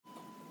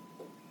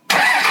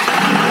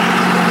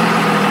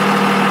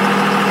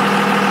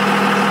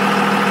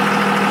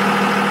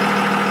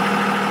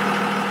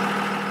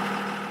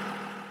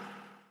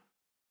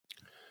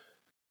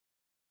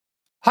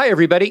Hi,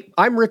 everybody.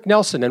 I'm Rick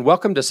Nelson, and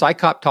welcome to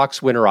SciCoP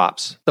Talks Winter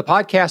Ops, the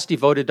podcast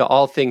devoted to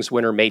all things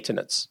winter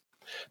maintenance.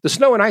 The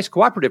Snow and Ice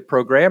Cooperative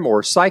Program,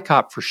 or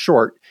SciCoP for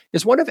short,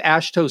 is one of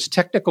AASHTO's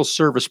technical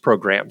service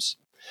programs.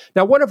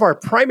 Now, one of our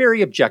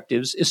primary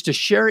objectives is to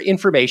share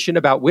information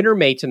about winter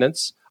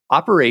maintenance,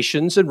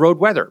 operations, and road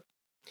weather.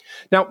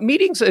 Now,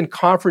 meetings and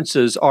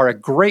conferences are a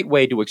great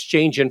way to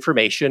exchange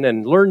information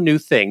and learn new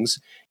things,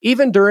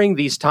 even during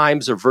these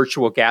times of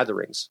virtual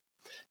gatherings.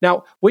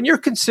 Now, when you're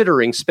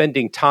considering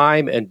spending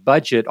time and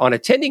budget on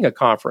attending a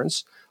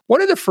conference,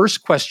 one of the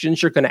first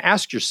questions you're going to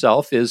ask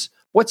yourself is,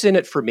 what's in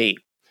it for me?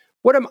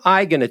 What am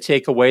I going to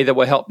take away that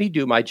will help me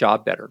do my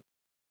job better?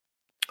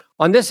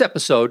 On this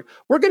episode,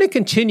 we're going to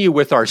continue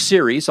with our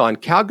series on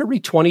Calgary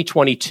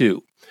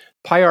 2022,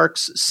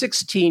 PIARC's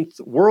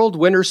 16th World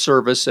Winter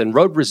Service and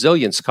Road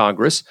Resilience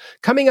Congress,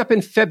 coming up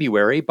in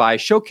February by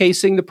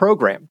showcasing the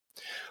program.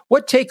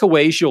 What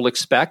takeaways you'll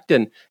expect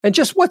and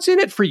just what's in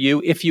it for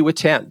you if you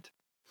attend.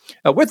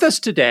 With us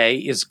today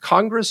is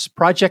Congress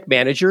Project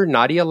Manager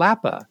Nadia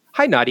Lapa.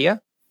 Hi, Nadia.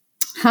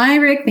 Hi,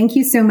 Rick. Thank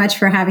you so much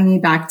for having me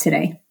back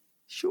today.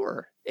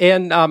 Sure.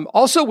 And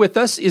also with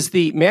us is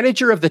the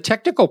manager of the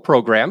technical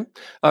program,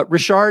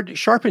 Richard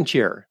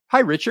Charpentier.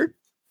 Hi, Richard.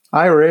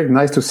 Hi, Rick.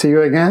 Nice to see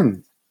you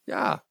again.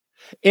 Yeah.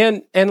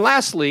 And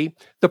lastly,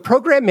 the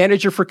program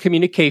manager for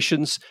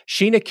communications,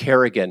 Sheena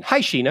Kerrigan.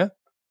 Hi, Sheena.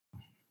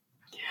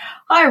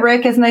 Hi,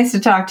 Rick. It's nice to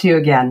talk to you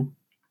again.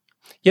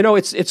 You know,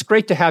 it's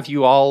great to have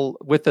you all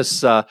with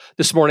us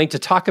this morning to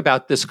talk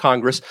about this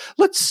Congress.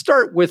 Let's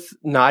start with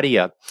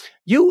Nadia.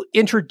 You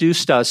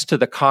introduced us to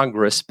the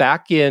Congress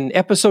back in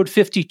episode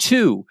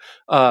 52,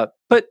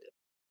 but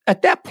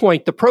at that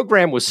point, the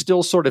program was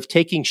still sort of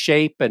taking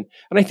shape, and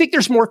I think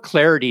there's more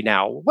clarity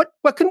now.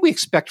 What can we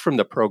expect from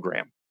the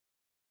program?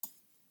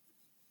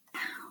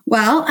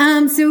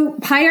 Well, so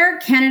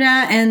PIARC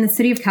Canada and the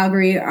City of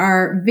Calgary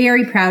are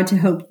very proud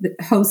to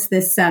host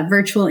this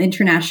virtual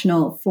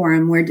international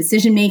forum where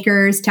decision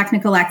makers,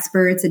 technical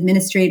experts,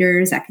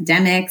 administrators,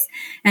 academics,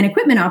 and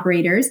equipment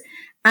operators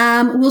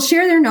will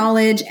share their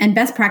knowledge and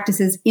best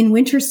practices in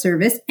winter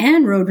service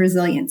and road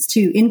resilience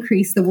to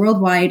increase the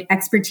worldwide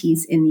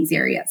expertise in these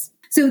areas.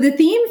 So the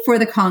theme for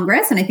the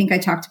Congress, and I think I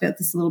talked about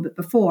this a little bit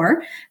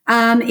before,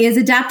 is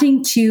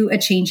adapting to a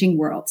changing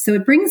world. So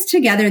it brings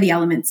together the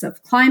elements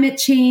of climate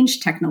change,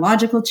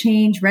 technological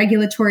change,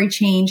 regulatory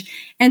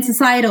change, and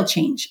societal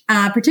change,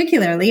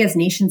 particularly as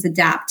nations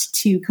adapt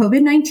to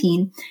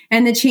COVID-19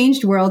 and the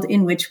changed world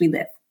in which we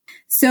live.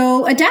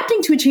 So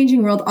adapting to a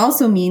changing world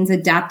also means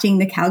adapting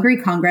the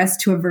Calgary Congress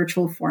to a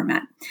virtual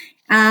format.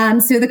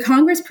 So the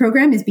Congress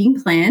program is being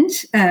planned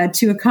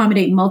to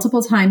accommodate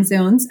multiple time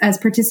zones as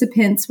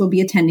participants will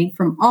be attending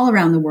from all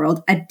around the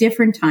world at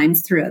different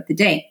times throughout the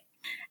day.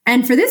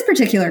 And for this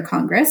particular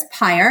Congress,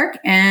 PIARC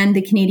and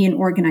the Canadian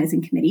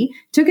Organizing Committee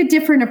took a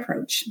different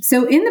approach.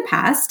 So in the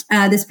past,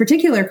 this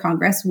particular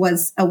Congress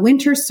was a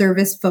winter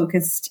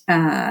service-focused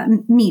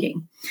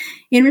meeting.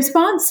 In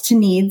response to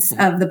needs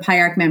of the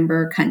PIARC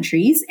member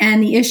countries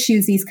and the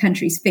issues these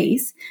countries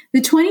face,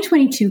 the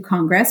 2022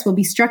 Congress will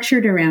be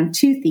structured around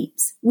two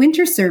themes: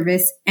 winter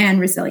service and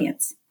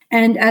resilience.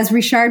 And as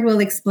Richard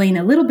will explain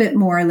a little bit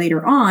more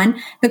later on,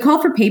 the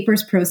call for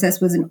papers process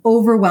was an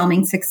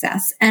overwhelming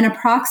success, and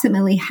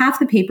approximately half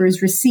the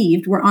papers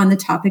received were on the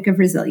topic of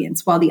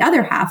resilience, while the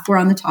other half were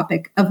on the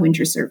topic of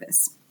winter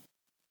service.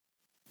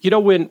 You know,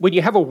 when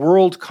you have a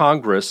World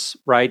Congress,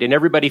 right, and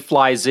everybody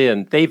flies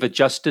in, they've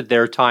adjusted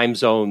their time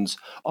zones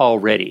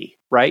already,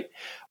 right?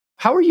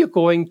 How are you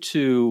going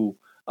to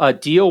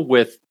deal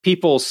with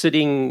people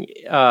sitting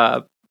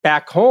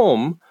back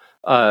home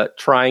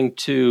trying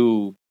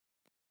to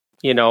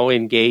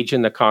engage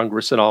in the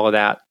Congress and all of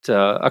that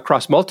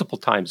across multiple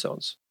time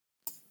zones?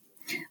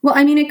 Well,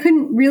 I mean, it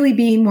couldn't really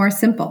be more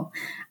simple.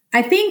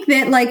 I think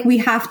that we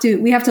have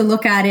to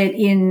look at it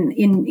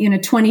in a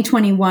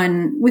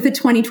 2021 with a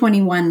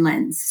 2021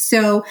 lens.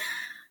 So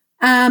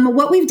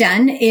what we've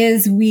done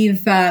is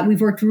we've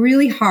worked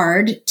really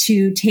hard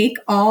to take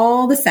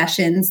all the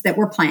sessions that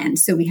were planned.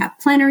 So we have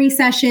plenary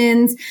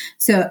sessions,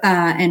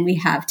 and we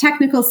have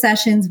technical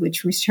sessions,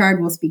 which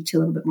Richard will speak to a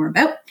little bit more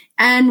about.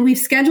 And we've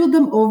scheduled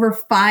them over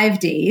 5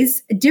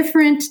 days.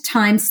 Different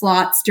time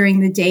slots during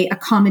the day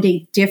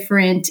accommodate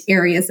different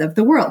areas of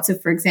the world. So,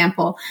 for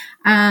example,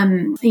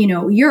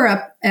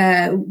 Europe,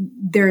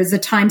 there's a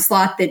time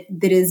slot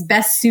that is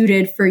best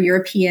suited for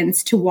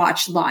Europeans to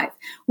watch live,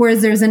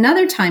 whereas there's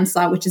another time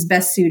slot which is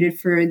best suited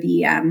for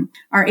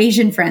our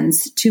Asian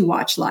friends to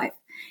watch live.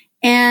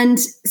 And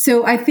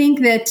so I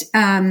think that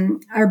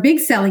our big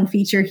selling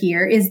feature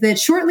here is that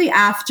shortly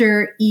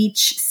after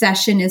each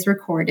session is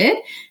recorded,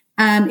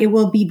 it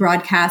will be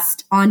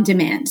broadcast on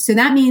demand. So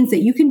that means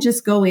that you can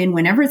just go in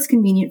whenever it's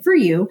convenient for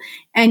you,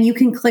 and you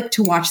can click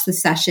to watch the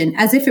session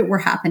as if it were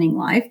happening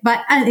live,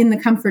 but in the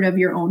comfort of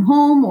your own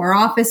home or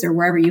office or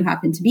wherever you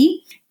happen to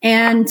be.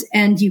 And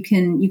you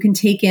can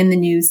take in the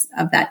news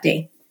of that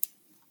day.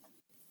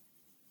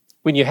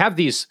 When you have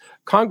these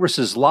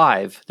congresses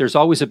live, there's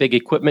always a big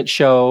equipment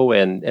show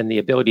and the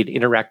ability to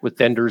interact with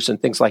vendors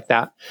and things like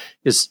that.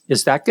 Is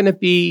that going to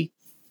be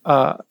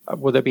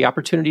will there be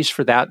opportunities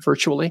for that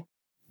virtually?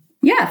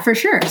 Yeah, for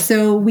sure.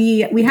 So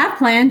we have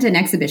planned an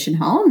exhibition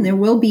hall, and there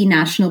will be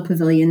national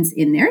pavilions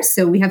in there.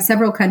 So we have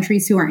several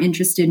countries who are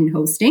interested in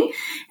hosting,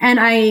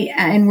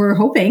 and we're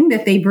hoping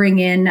that they bring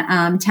in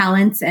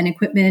talents and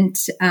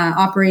equipment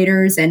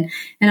operators and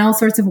all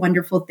sorts of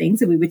wonderful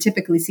things that we would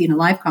typically see in a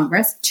live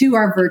congress to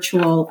our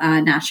virtual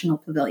national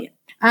pavilion.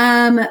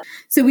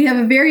 So we have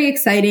a very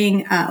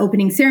exciting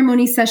opening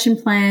ceremony session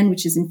plan,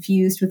 which is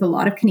infused with a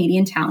lot of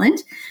Canadian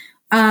talent.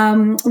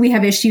 We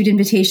have issued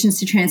invitations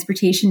to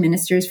transportation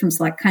ministers from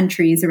select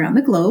countries around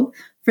the globe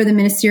for the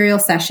ministerial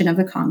session of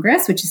the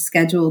Congress, which is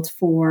scheduled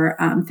for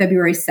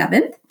February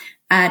 7th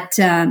at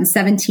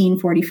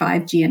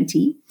 17:45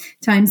 GMT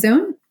time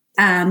zone.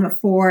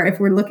 For if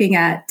we're looking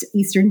at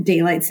Eastern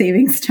Daylight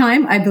Savings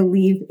Time, I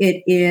believe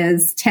it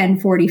is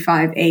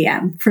 10:45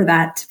 a.m. for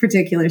that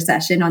particular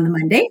session on the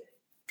Monday.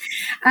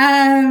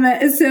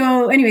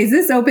 So anyways,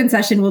 this open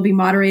session will be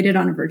moderated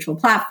on a virtual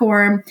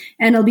platform,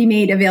 and it'll be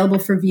made available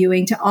for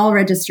viewing to all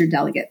registered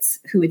delegates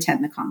who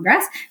attend the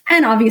Congress,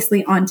 and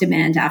obviously on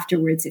demand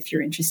afterwards if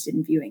you're interested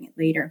in viewing it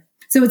later.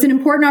 So it's an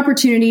important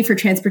opportunity for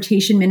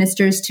transportation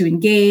ministers to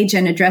engage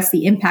and address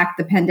the impact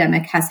the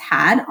pandemic has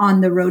had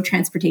on the road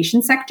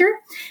transportation sector,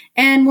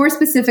 and more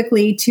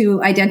specifically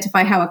to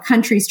identify how a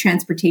country's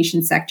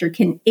transportation sector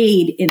can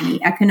aid in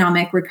the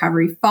economic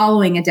recovery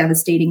following a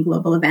devastating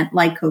global event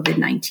like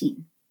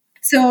COVID-19.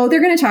 So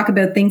they're going to talk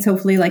about things,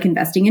 hopefully, like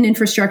investing in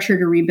infrastructure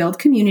to rebuild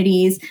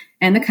communities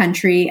and the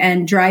country,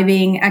 and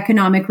driving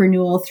economic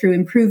renewal through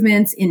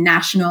improvements in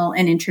national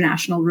and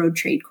international road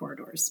trade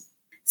corridors.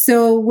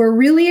 So we're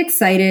really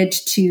excited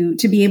to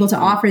be able to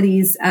offer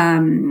these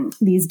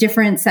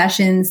different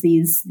sessions,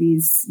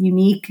 these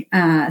unique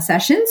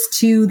sessions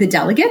to the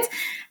delegates,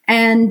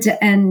 and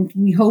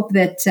we hope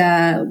that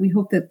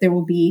there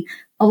will be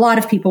a lot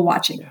of people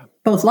watching,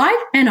 both live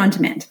and on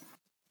demand.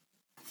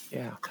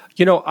 Yeah,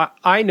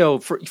 I know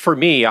for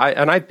me,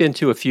 I've been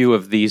to a few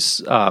of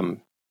these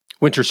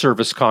winter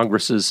service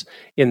congresses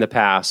in the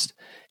past,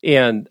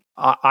 and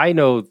I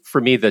know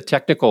for me the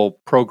technical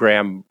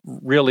program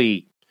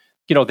really.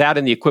 That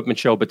and the equipment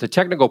show, but the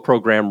technical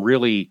program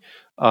really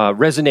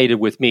resonated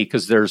with me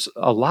because there's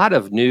a lot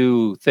of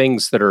new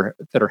things that are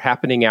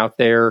happening out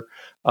there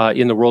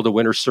in the world of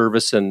winter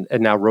service and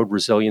now road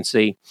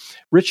resiliency.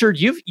 Richard,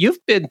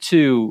 you've been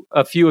to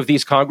a few of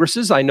these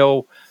congresses. I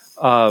know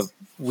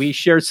we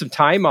shared some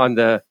time on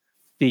the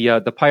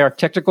PIARC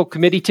Technical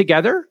Committee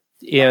together,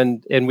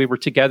 and we were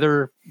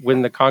together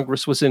when the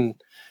Congress was in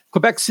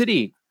Quebec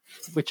City,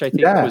 which I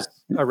think was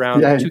around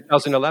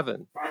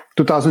 2011.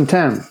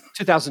 2010.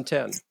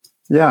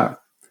 Yeah.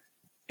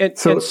 And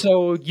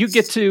so you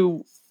get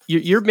to,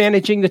 you're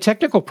managing the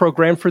technical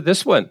program for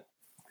this one.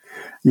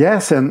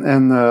 Yes.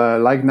 And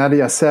like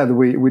Nadia said,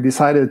 we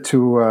decided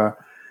to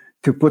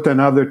put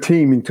another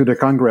team into the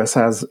Congress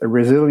as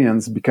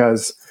resilience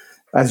because,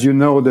 as you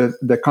know,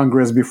 the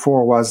Congress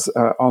before was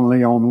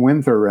only on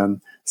winter.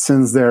 And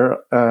since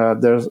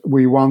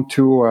we want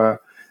to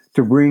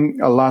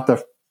bring a lot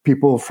of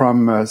people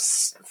from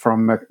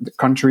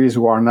countries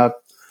who are not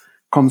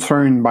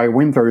concerned by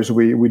winters,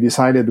 we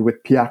decided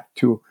with PIAC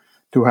to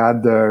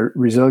add the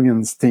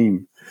resilience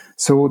team.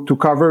 So to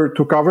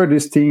cover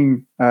this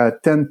team,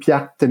 10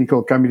 PIAC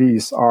technical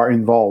committees are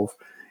involved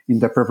in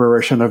the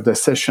preparation of the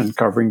session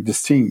covering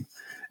this team,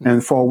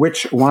 and for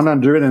which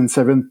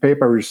 107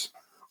 papers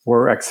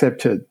were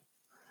accepted.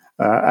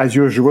 As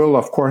usual,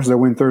 of course, the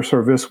winter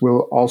service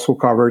will also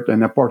cover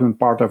an important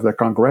part of the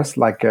Congress.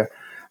 Like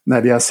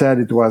Nadia said,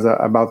 it was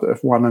about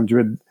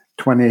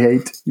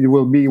 128. It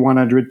will be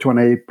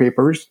 128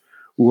 papers.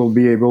 We will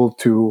be able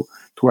to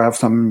have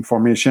some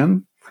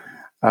information.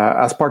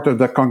 As part of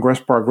the Congress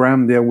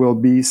program, there will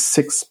be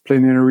 6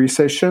 plenary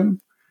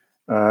sessions,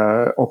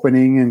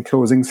 opening and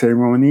closing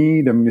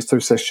ceremony, the minister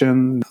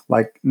session,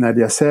 like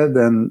Nadia said,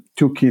 and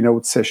 2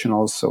 keynote sessions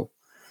also.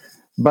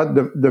 But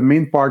the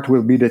main part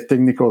will be the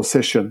technical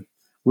session.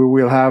 We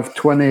will have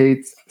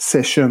 28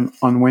 sessions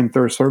on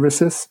winter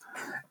services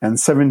and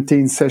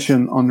 17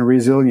 sessions on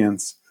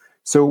resilience.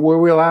 So we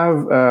will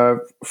have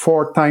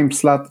 3 time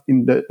slot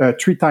in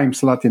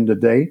the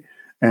day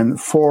and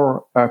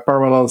 4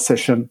 parallel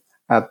sessions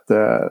at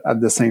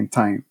the same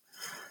time.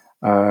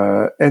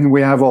 And we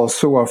have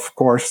also, of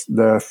course,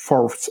 the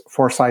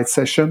foresight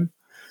session,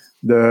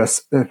 the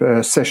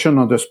session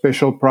on the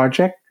special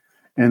project,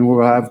 and we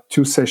will have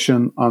 2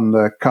 sessions on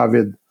the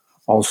COVID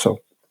also.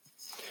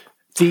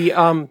 The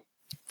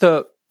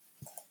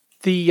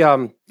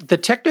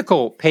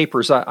technical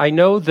papers. I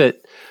know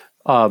that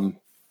a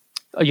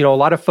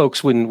lot of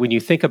folks when you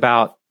think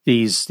about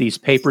these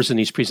papers and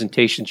these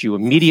presentations, you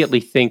immediately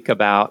think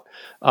about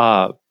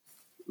a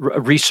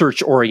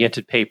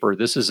research-oriented paper.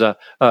 This is a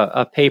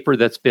paper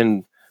that's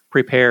been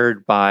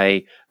prepared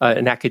by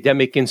an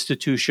academic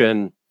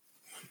institution.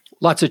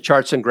 Lots of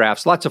charts and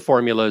graphs, lots of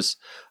formulas.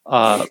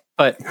 But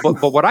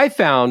what I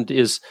found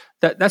is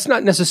that that's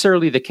not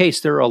necessarily the case.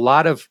 There are a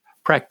lot of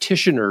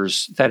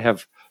practitioners that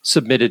have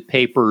submitted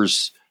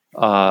papers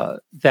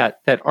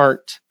that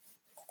aren't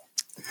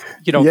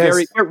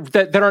Yes.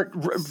 that aren't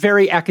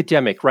very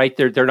academic, right?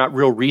 They're not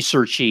real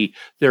researchy.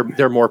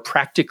 They're more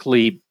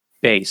practically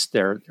based.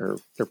 They're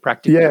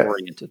practically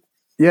oriented.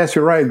 Yes,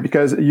 you're right.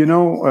 Because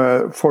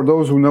for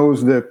those who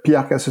knows the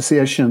PIARC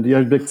Association, the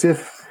objective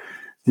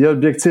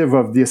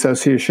of the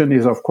association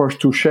is, of course,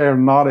 to share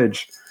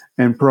knowledge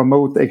and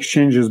promote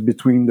exchanges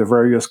between the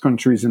various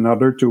countries in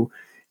order to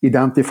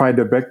identify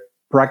the best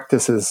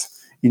practices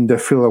in the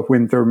field of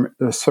winter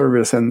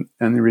service and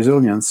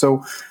resilience.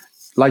 So,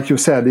 like you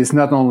said, it's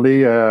not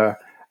only an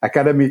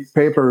academic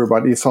paper,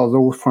 but it's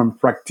also from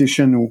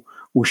practitioners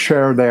who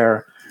share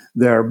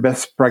their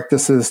best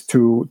practices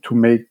to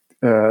make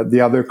the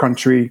other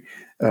country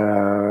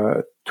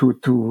for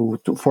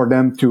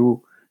them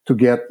to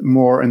get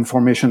more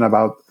information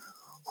about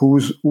who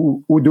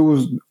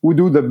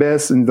do the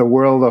best in the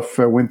world of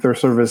winter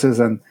services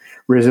and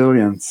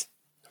resilience.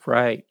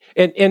 Right.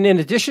 And in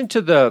addition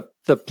to the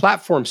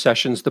platform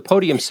sessions, the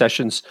podium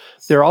sessions,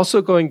 they're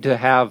also going to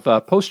have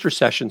poster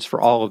sessions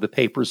for all of the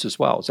papers as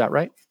well. Is that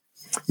right?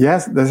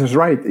 Yes, this is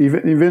right.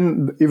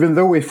 Even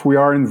though if we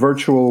are in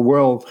virtual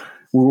world,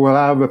 we will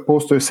have a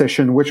poster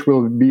session which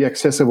will be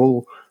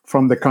accessible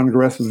from the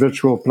Congress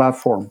virtual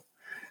platform.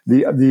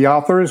 The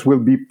authors will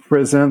be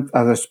present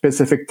at a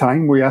specific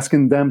time. We're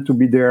asking them to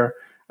be there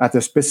at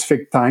a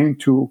specific time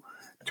to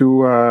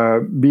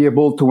be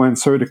able to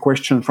answer the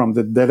question from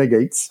the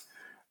delegates.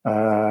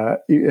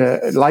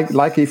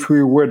 Like if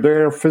we were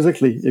there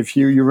physically. If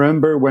you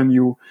remember when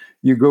you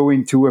go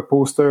into a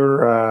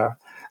poster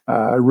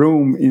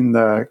room in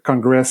the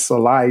Congress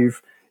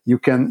live, you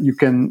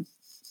can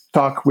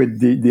talk with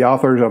the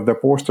authors of the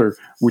poster.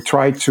 We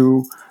try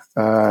to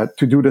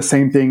do the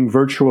same thing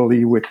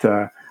virtually with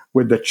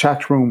the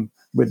chat room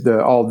with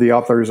all the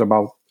authors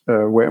about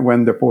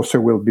when the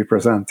poster will be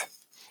present.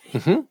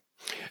 Mm-hmm.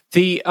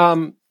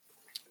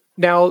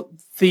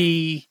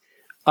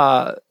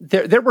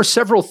 There were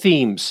several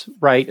themes,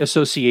 right,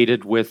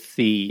 associated with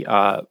the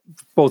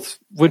both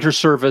winter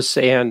service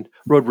and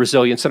road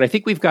resilience, and I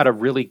think we've got a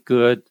really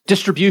good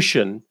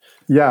distribution.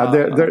 Yeah,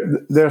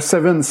 there are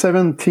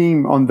seven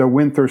teams on the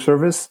winter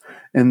service,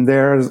 and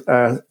there's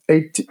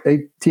eight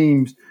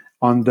teams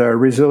on the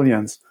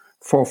resilience.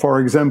 For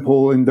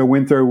example, in the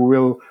winter, we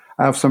will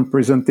have some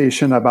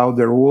presentation about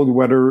the road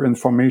weather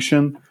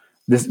information.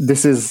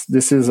 This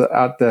is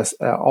at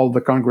all the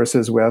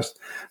congresses. We have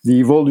the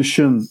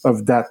evolution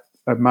of that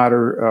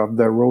matter of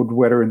the road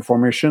weather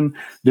information,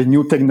 the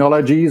new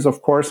technologies,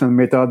 of course, and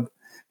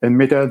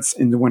methods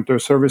in the winter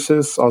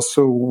services,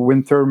 also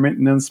winter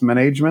maintenance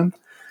management.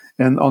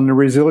 And on the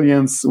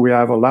resilience, we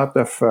have a lot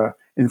of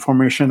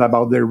information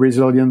about the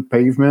resilient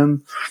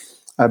pavement,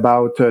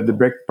 about the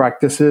brake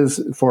practices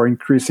for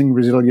increasing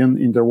resilience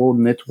in the road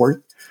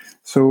network.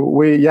 So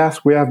we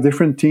have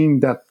different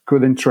teams that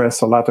could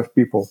interest a lot of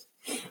people.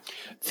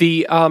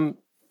 So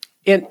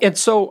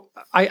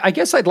I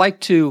guess I'd like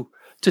to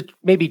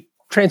maybe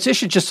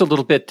transition just a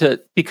little bit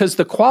because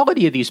the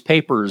quality of these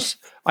papers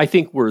I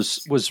think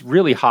was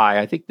really high.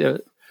 I think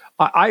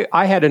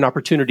I had an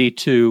opportunity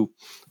to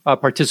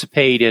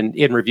participate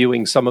in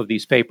reviewing some of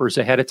these papers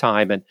ahead of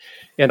time,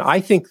 and I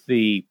think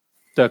the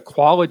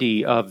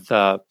quality of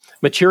the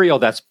material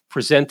that's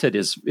presented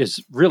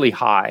is really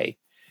high,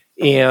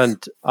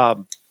 and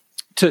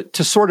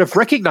to sort of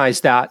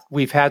recognize that,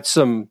 we've had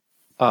some.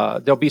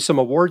 There'll be some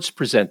awards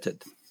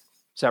presented.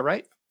 Is that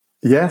right?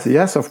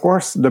 Yes, of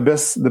course. The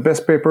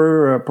best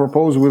paper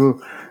proposed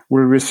will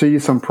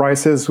receive some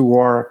prizes who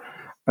are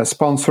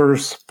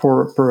sponsors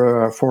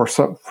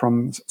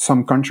from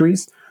some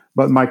countries.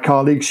 But my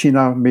colleague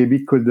Sheena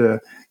maybe could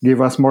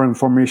give us more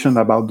information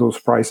about those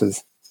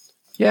prizes.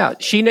 Yeah,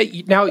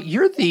 Sheena. Now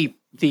you're the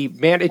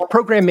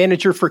program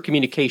manager for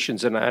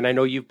communications, and I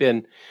know you've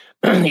been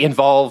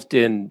involved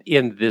in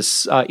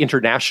this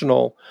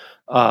international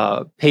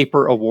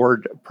paper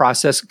award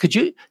process. Could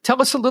you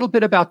tell us a little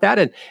bit about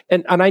that?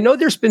 And I know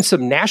there's been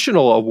some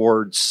national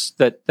awards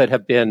that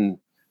have been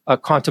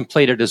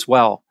contemplated as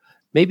well.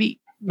 Maybe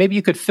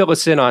you could fill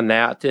us in on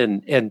that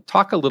and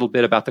talk a little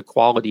bit about the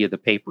quality of the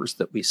papers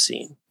that we've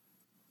seen.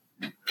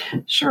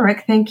 Sure,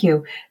 Rick. Thank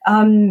you.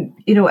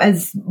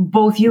 As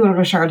both you and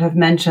Richard have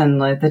mentioned,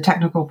 the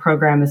technical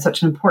program is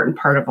such an important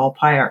part of all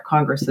PIARC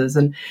congresses,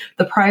 and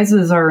the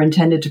prizes are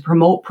intended to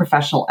promote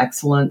professional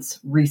excellence,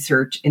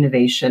 research,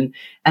 innovation,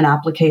 and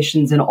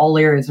applications in all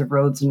areas of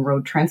roads and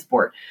road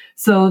transport.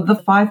 So the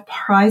 5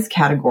 prize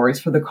categories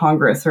for the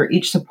Congress are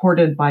each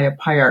supported by a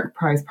PIARC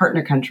prize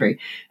partner country,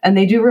 and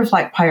they do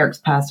reflect PIARC's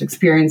past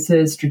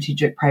experiences,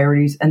 strategic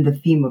priorities, and the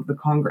theme of the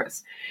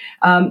Congress.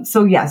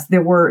 So yes,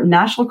 there were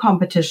national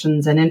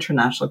competitions and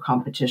international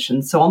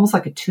competitions, so almost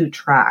like a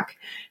 2-track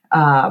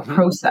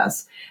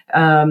process.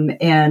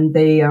 And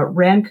they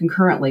ran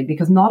concurrently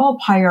because not all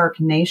PIARC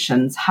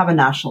nations have a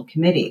national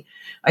committee.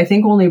 I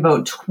think only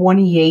about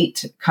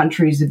 28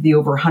 countries of the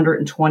over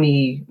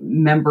 120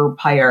 member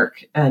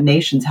PIARC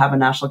nations have a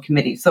national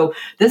committee. So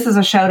this is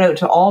a shout out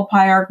to all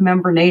PIARC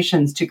member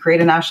nations to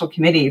create a national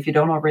committee if you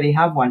don't already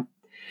have one.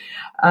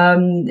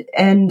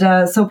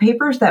 So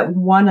papers that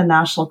won a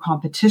national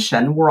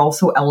competition were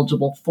also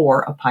eligible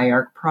for a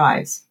PIARC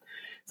prize.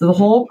 So the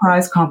whole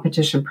prize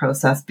competition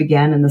process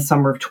began in the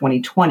summer of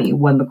 2020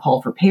 when the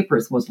call for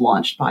papers was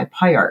launched by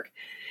PIARC.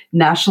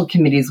 National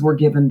committees were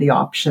given the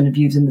option of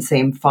using the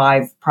same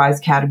 5 prize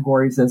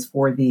categories as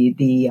for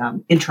the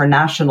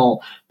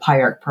international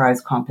PIARC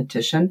prize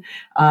competition,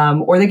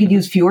 or they could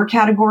use fewer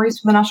categories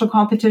for the national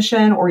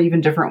competition or even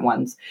different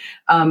ones.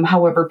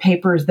 However,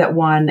 papers that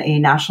won a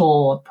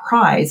national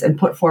prize and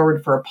put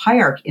forward for a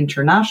PIARC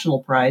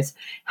international prize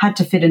had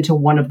to fit into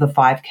one of the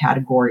 5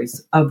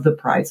 categories of the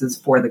prizes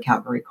for the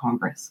Calgary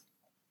Congress.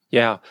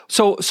 Yeah.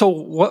 So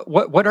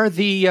what are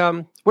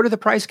the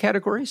prize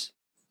categories?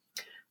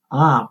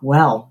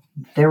 Well,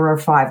 there are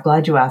 5.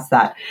 Glad you asked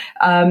that.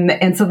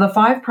 And so the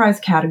 5 prize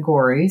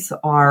categories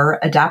are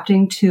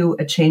Adapting to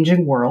a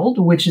Changing World,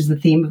 which is the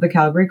theme of the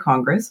Calgary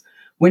Congress,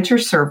 Winter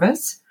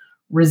Service,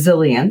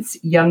 Resilience,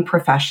 Young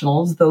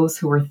Professionals, those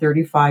who are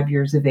 35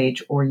 years of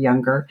age or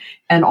younger,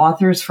 and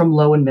authors from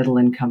low and middle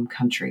income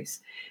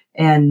countries.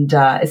 And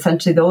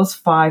essentially those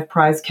 5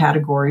 prize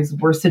categories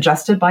were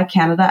suggested by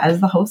Canada as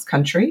the host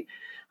country.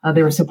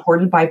 They were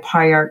supported by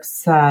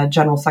PIARC's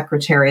General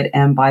Secretariat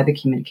and by the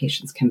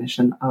Communications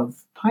Commission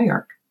of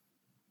PIARC.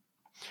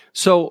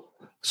 So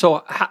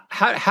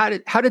how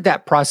did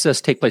that process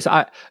take place?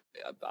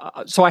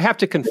 So I have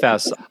to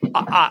confess,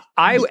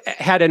 I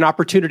had an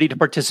opportunity to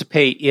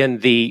participate in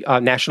the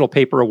National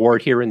Paper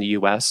Award here in the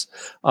U.S.,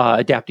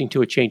 Adapting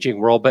to a Changing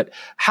World. But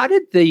how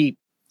do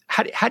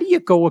you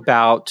go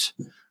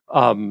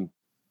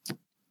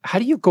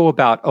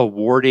about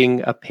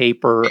awarding a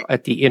paper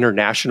at the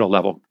international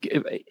level,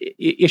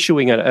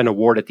 issuing an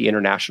award at the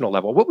international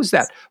level? What was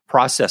that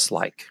process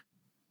like?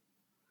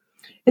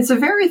 It's a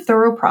very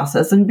thorough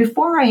process. And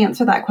before I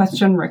answer that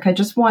question, Rick, I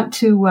just want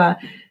to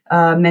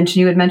mention,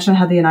 you had mentioned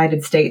how the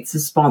United States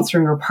is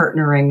sponsoring or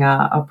partnering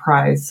a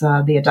prize,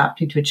 the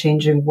Adapting to a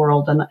Changing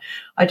World. And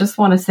I just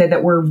want to say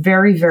that we're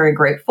very, very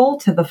grateful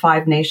to the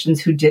 5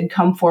 nations who did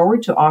come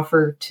forward to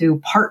offer to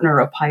partner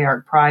a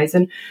PIARC prize.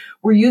 And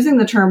we're using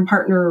the term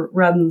partner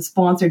rather than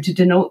sponsor to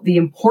denote the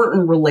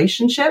important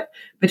relationship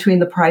between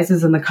the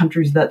prizes and the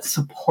countries that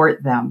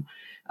support them.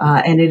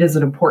 And it is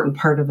an important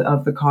part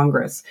of the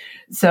Congress.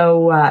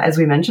 So, as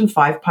we mentioned,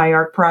 5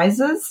 PIARC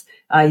prizes.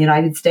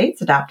 United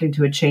States, Adapting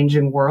to a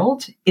Changing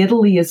World.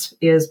 Italy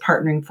is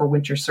partnering for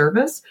Winter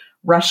Service.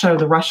 Russia,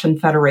 the Russian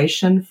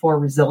Federation for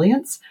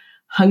Resilience.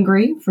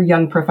 Hungary for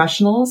Young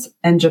Professionals.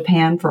 And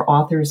Japan for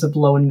authors of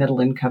low and middle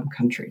income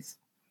countries.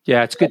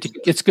 Yeah, it's good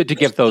to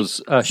give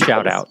those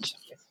shout outs.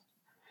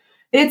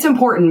 It's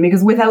important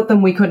because without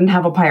them, we couldn't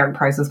have a PIARC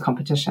prizes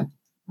competition.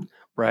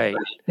 Right.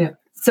 Yeah.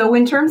 So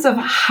in terms of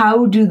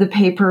how do the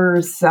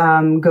papers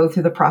go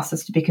through the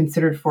process to be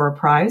considered for a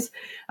prize,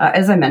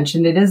 as I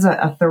mentioned, it is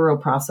a thorough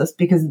process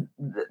because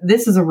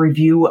this is a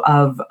review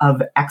of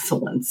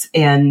excellence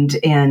and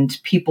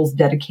people's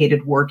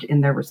dedicated work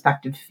in their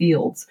respective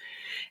fields.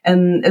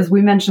 And as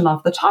we mentioned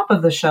off the top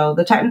of the show,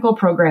 the technical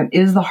program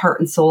is the heart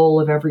and soul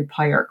of every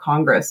PIARC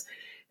Congress.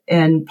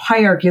 And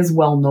PIARC is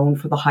well known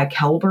for the high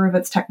caliber of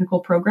its technical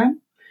program.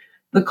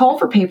 The call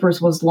for papers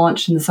was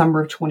launched in the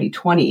summer of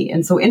 2020,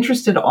 and so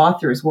interested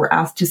authors were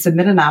asked to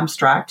submit an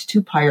abstract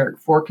to PIARC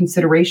for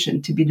consideration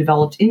to be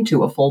developed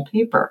into a full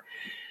paper.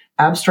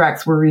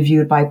 Abstracts were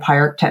reviewed by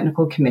PIARC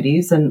technical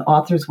committees, and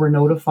authors were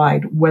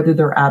notified whether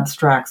their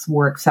abstracts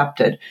were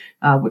accepted,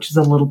 which is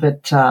a little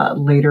bit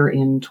later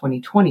in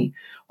 2020.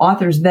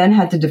 Authors then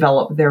had to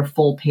develop their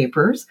full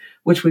papers,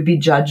 which would be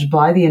judged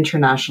by the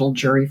international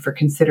jury for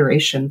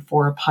consideration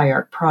for a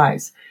PIARC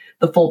prize.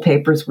 The full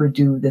papers were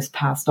due this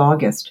past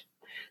August.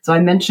 So I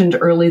mentioned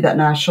early that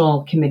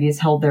national committees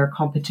held their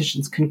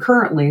competitions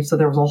concurrently. So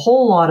there was a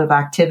whole lot of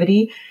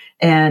activity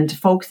and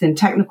folks in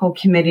technical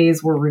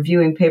committees were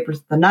reviewing papers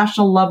at the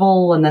national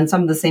level. And then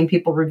some of the same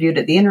people reviewed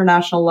at the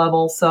international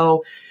level.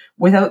 So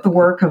without the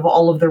work of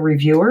all of the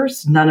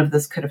reviewers, none of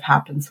this could have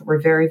happened. So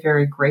we're very,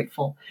 very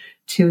grateful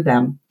to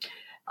them.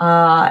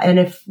 And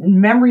if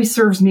memory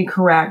serves me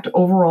correct,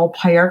 overall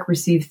PIARC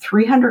received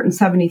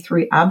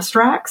 373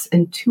 abstracts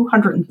and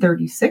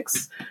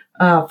 236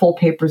 full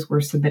papers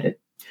were submitted.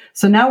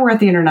 So now we're at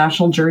the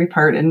international jury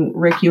part, and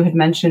Rick, you had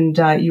mentioned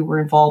you were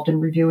involved in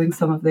reviewing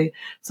some of the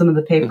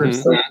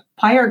papers. Mm-hmm. So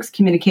PIARC's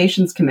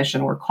Communications Commission,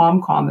 or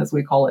ComCom as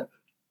we call it,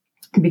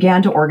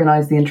 began to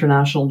organize the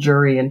international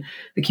jury, and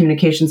the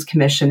Communications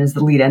Commission is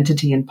the lead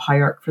entity in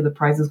PIARC for the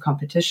prizes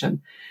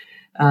competition.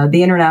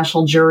 The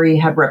international jury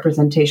had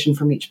representation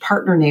from each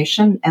partner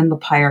nation and the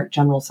PIARC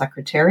General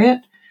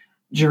Secretariat.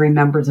 Jury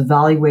members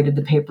evaluated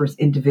the papers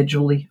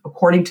individually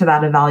according to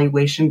that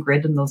evaluation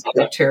grid and those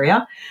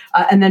criteria,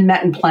 and then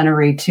met in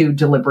plenary to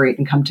deliberate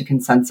and come to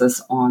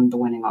consensus on the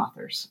winning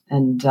authors.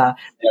 And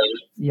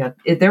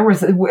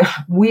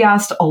we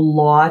asked a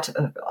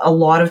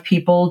lot of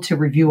people to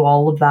review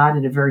all of that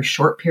in a very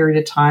short period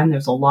of time.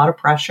 There's a lot of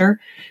pressure.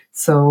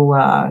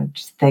 So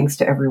just thanks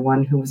to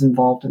everyone who was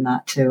involved in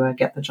that to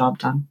get the job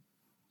done.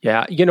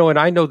 Yeah, and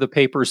I know the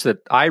papers that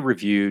I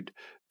reviewed,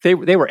 they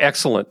were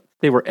excellent.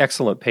 They were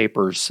excellent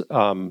papers.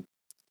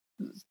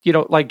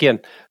 again,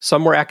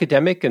 some were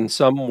academic and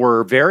some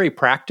were very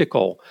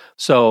practical.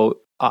 So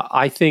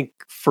I think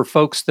for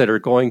folks that are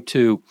going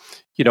to,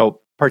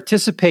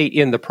 participate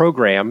in the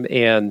program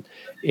and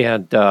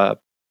come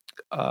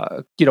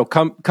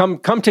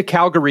to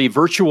Calgary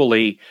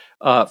virtually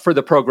for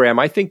the program,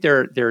 I think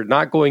they're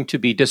not going to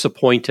be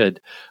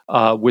disappointed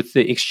with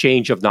the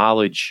exchange of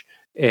knowledge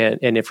and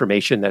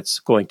information that's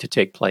going to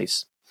take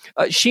place.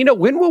 Sheena,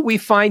 when will we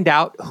find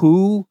out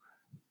who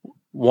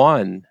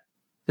won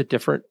the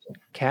different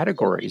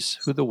categories,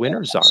 who the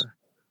winners are?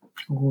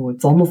 Oh,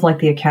 it's almost like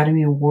the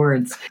Academy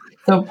Awards.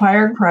 So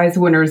PIARC Prize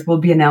winners will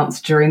be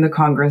announced during the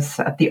Congress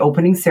at the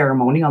opening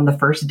ceremony on the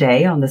first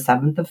day, on the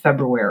 7th of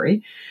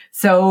February.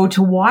 So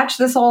to watch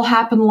this all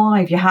happen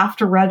live, you have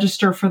to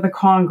register for the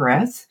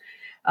Congress.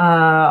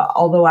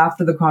 Although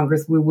after the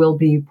Congress, we will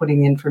be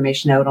putting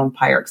information out on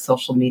PIARC's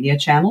social media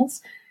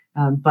channels.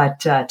 But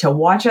to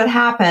watch it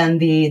happen,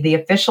 the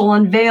official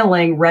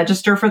unveiling,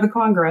 register for the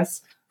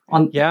Congress.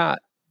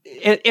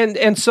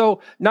 And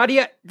so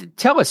Nadia,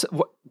 tell us,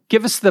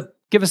 give us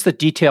the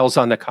details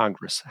on the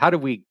Congress. How do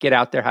we get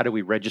out there? How do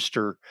we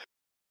register?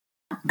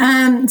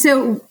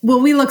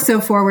 We look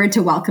so forward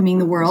to welcoming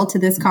the world to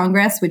this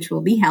Congress, which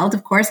will be held,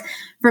 of course,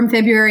 from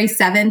February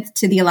 7th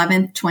to the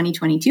 11th,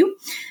 2022.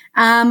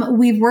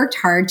 We've worked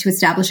hard to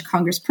establish a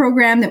Congress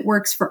program that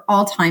works for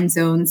all time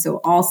zones. So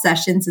all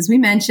sessions, as we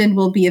mentioned,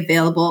 will be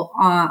available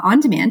on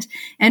demand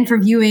and for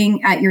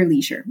viewing at your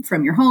leisure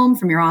from your home,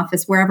 from your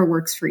office, wherever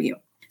works for you.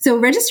 So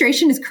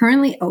registration is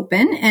currently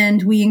open,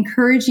 and we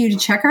encourage you to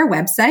check our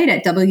website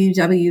at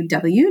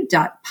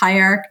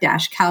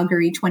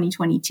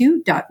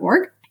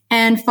www.piarc-calgary2022.org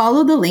and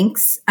follow the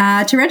links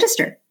to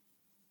register.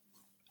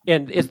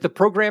 And is the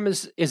program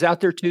is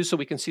out there too, so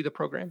we can see the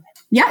program?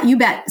 Yeah, you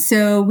bet.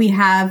 So we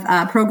have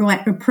a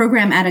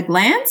program at a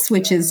glance,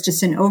 which is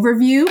just an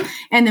overview.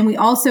 And then we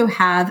also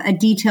have a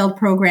detailed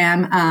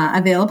program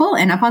available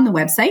and up on the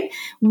website,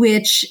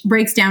 which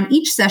breaks down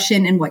each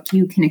session and what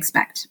you can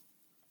expect.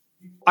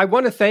 I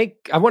want to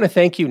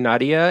thank you,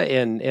 Nadia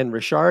and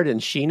Richard and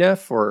Sheena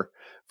for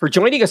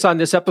joining us on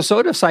this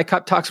episode of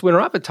SciCoP Talks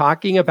Winter Up and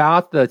talking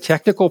about the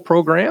technical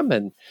program.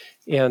 And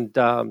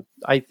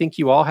I think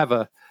you all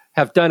have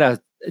done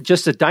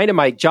just a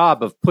dynamite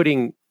job of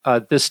putting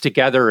this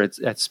together.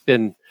 It's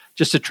been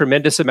just a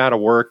tremendous amount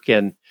of work,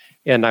 and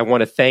I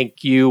want to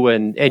thank you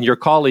and your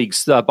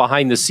colleagues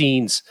behind the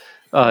scenes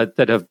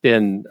that have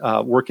been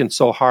working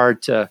so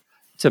hard to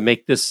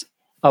make this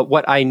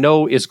what I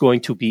know is going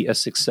to be a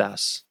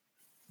success.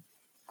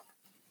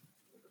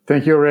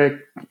 Thank you, Rick.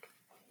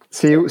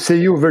 See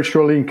you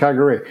virtually in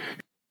Calgary.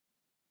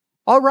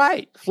 All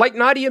right. Like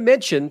Nadia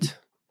mentioned,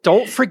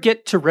 don't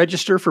forget to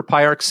register for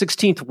PIARC's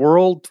 16th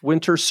World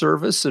Winter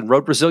Service and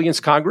Road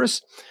Resilience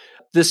Congress.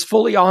 This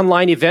fully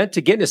online event,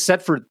 again, is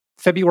set for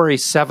February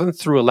 7th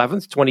through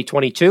 11th,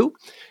 2022.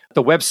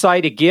 The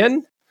website,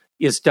 again,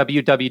 is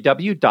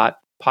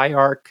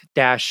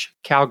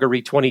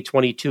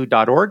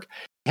www.piarc-calgary2022.org.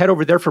 Head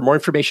over there for more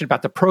information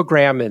about the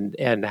program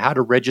and how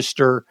to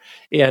register.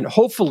 And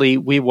hopefully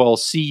we will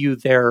see you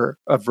there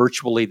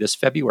virtually this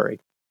February.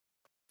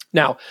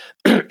 Now,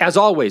 as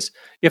always,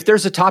 if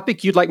there's a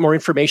topic you'd like more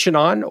information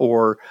on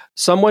or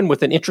someone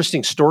with an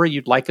interesting story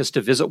you'd like us to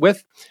visit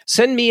with,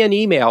 send me an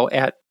email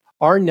at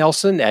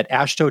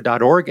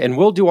rnelson@ashto.org and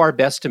we'll do our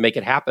best to make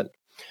it happen.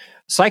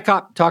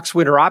 SciCoP Talks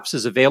Winter Ops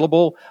is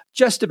available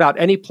just about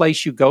any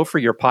place you go for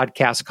your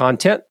podcast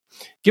content.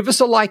 Give us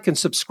a like and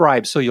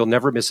subscribe so you'll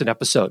never miss an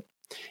episode.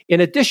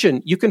 In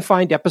addition, you can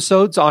find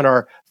episodes on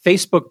our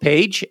Facebook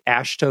page,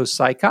 AASHTO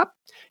SciCoP,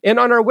 and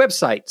on our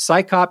website,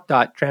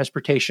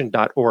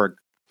 scicop.transportation.org.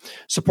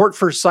 Support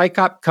for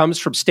SciCoP comes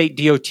from state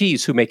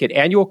DOTs who make an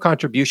annual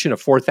contribution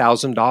of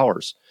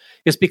 $4,000.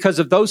 It's because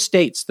of those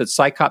states that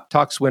SciCoP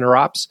Talks Winter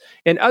Ops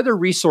and other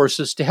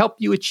resources to help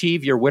you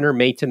achieve your winter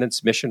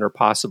maintenance mission are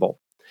possible.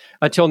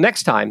 Until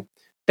next time,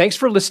 thanks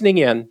for listening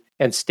in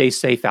and stay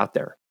safe out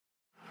there.